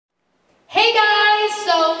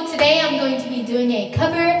going to be doing a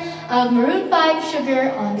cover of Maroon 5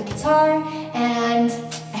 Sugar on the guitar, and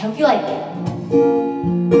I hope you like it.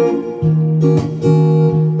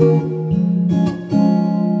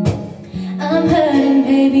 I'm hurting,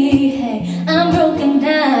 baby, hey, I'm broken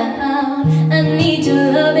down. I need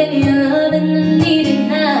your love and your love, and I need it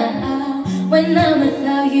now. When I'm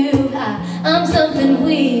without you, I'm something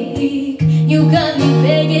weak. You got me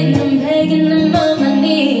begging, I'm begging, I'm on my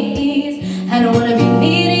knees. I don't wanna be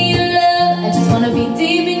needing your love, I just wanna be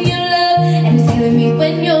deep in your love, and it's killing me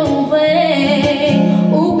when you're away.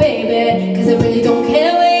 Ooh, baby, cause I really don't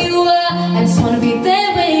care where you are, I just wanna be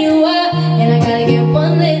there where you are, and I gotta get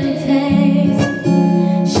one little taste.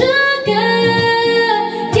 Sugar,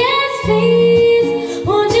 yes please,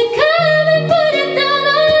 won't you come and put it down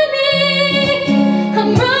on me? I'm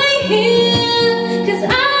right here, cause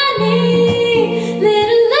I need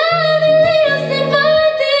little love and little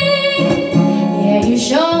sympathy. Yeah, you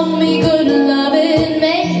show me good love and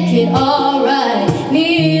make it alright.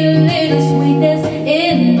 Need a little sweetness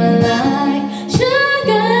in my life.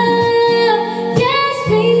 Sugar, yes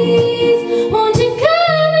please, won't you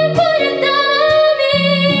come and put it down on me?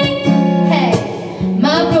 Hey,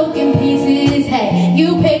 my broken pieces, hey,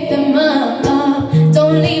 you pick them up.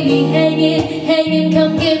 Don't leave me hanging, hanging,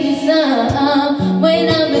 come give me some. When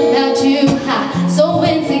I'm without you, so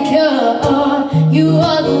insecure. You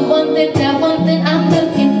are the one that I'm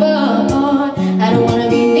looking for. I don't wanna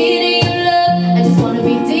be needing your love, I just wanna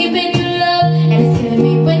be deep in your love, and it's killing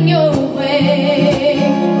me when you're away.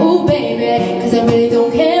 Ooh, baby, cause I really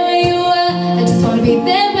don't care where you are, I just wanna be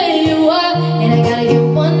there where you are, and I gotta get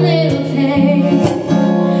one little taste.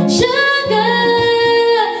 Sugar,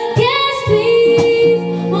 yes please,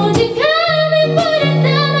 won't you come and put it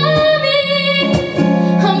down on me?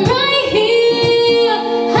 I'm right here,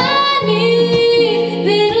 I need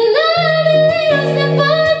little love and little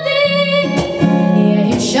sympathy. Yeah,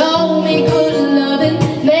 you show me good love and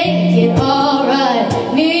make it alright.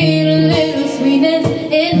 Need a little sweetness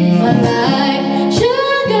in my life.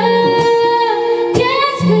 Sugar,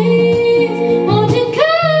 yes please, won't you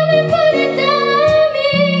come and put it down on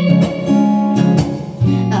me?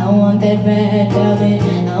 I want that red velvet,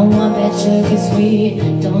 I want that sugar sweet.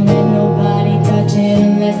 Don't